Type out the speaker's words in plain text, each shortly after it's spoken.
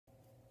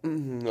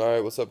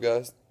Alright, what's up,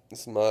 guys?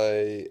 This is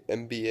my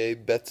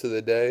NBA bets of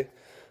the day.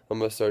 I'm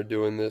gonna start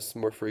doing this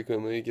more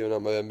frequently, giving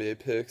out my NBA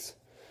picks.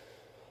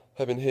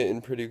 I've been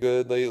hitting pretty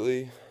good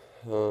lately.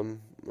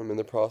 I'm in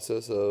the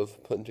process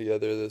of putting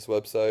together this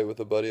website with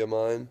a buddy of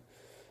mine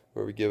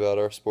where we give out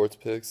our sports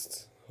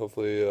picks.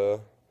 Hopefully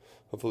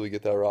we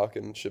get that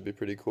rocking. Should be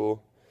pretty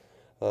cool.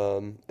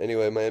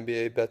 Anyway, my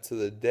NBA bets of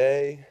the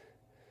day.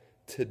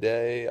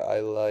 Today, I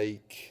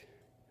like.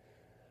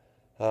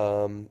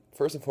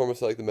 First and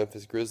foremost, I like the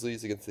Memphis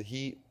Grizzlies against the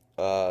Heat.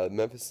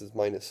 Memphis is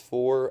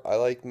 -4. I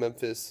like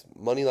Memphis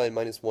money line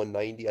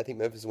 -190. I think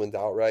Memphis wins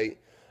outright.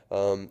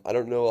 I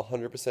don't know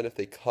 100% if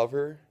they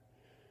cover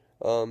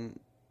the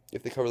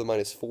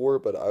 -4,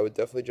 but I would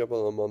definitely jump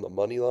on them on the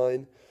money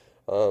line.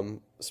 To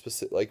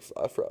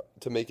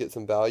make it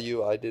some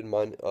value, I did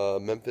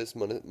Memphis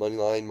money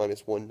line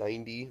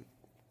 -190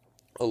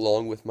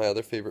 along with my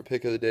other favorite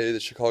pick of the day, the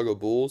Chicago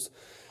Bulls,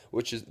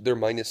 which is they're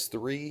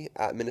 -3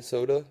 at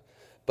Minnesota.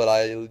 But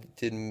I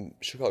did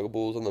Chicago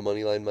Bulls on the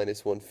money line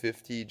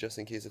 -150 just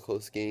in case of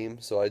close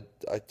game. So I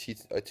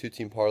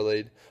two-team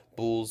parlayed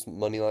Bulls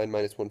money line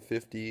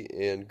 -150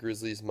 and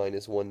Grizzlies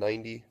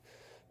 -190.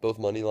 Both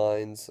money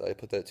lines. I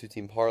put that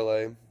two-team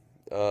parlay.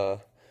 Uh,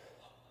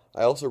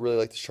 I also really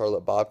like the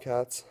Charlotte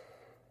Bobcats.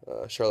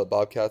 Charlotte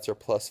Bobcats are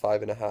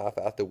 +5.5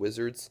 at the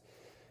Wizards,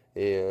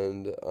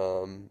 and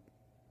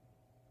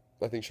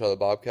I think Charlotte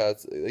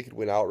Bobcats, they could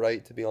win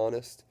outright, to be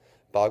honest.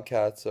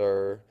 Bobcats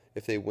are,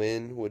 if they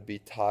win, would be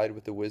tied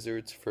with the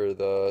Wizards for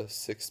the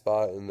sixth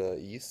spot in the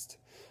East,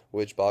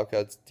 which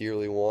Bobcats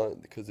dearly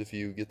want because if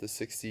you get the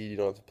sixth seed, you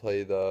don't have to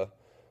play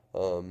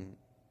um,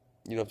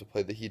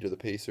 the Heat or the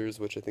Pacers,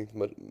 which I think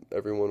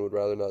everyone would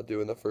rather not do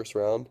in the first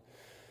round.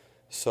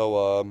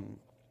 So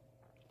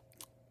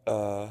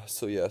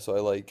so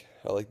I like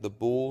the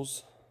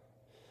Bulls.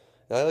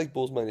 And I like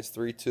Bulls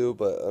 -3 too,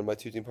 but on my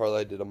two-team parlay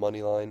I did a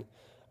money line.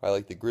 I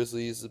like the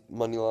Grizzlies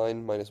money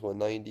line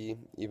 -190,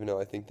 even though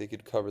I think they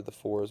could cover the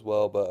four as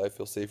well, but I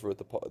feel safer with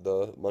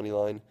the money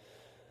line.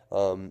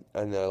 And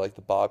then I like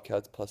the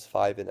Bobcats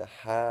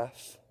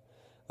 +5.5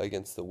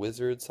 against the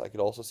Wizards. I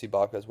could also see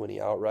Bobcats winning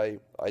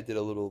outright. I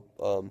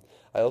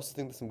also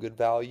think there's some good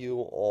value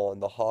on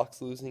the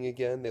Hawks losing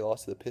again. They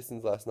lost to the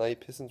Pistons last night.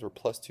 Pistons were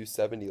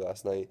 +270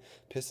 last night.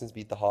 Pistons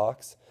beat the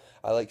Hawks.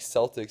 I like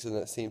Celtics in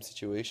that same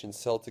situation.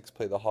 Celtics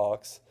play the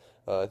Hawks.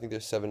 I think they're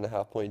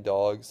 7.5 point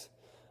dogs,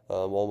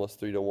 almost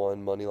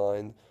 3-1 money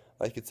line.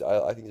 I think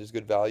there's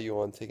good value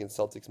on taking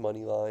Celtics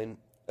money line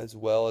as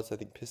well as I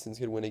think Pistons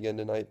could win again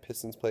tonight.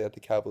 Pistons play at the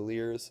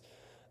Cavaliers.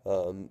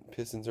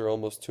 Pistons are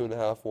almost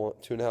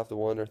 2.5 to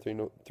 1 or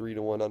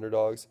 3-1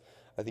 underdogs.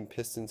 I think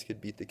Pistons could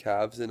beat the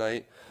Cavs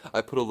tonight.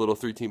 I put a little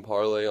three-team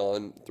parlay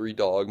on three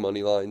dog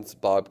money lines: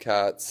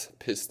 Bobcats,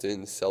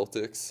 Pistons,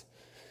 Celtics,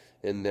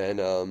 and then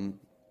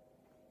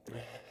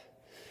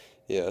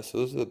yeah. So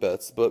those are the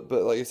bets. But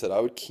like I said,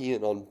 I would key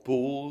in on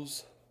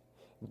Bulls,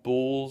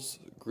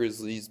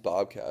 Grizzlies,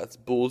 Bobcats.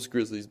 Bulls,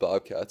 Grizzlies,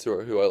 Bobcats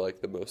are who I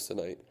like the most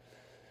tonight.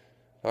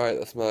 All right,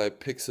 that's my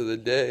picks of the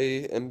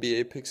day,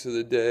 NBA picks of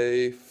the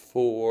day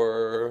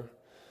for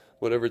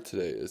whatever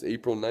today is,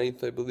 April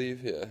 9th, I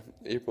believe. Yeah,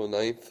 April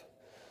 9th.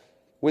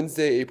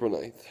 Wednesday, April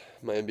 9th.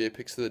 My NBA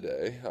picks of the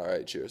day. All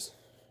right, cheers.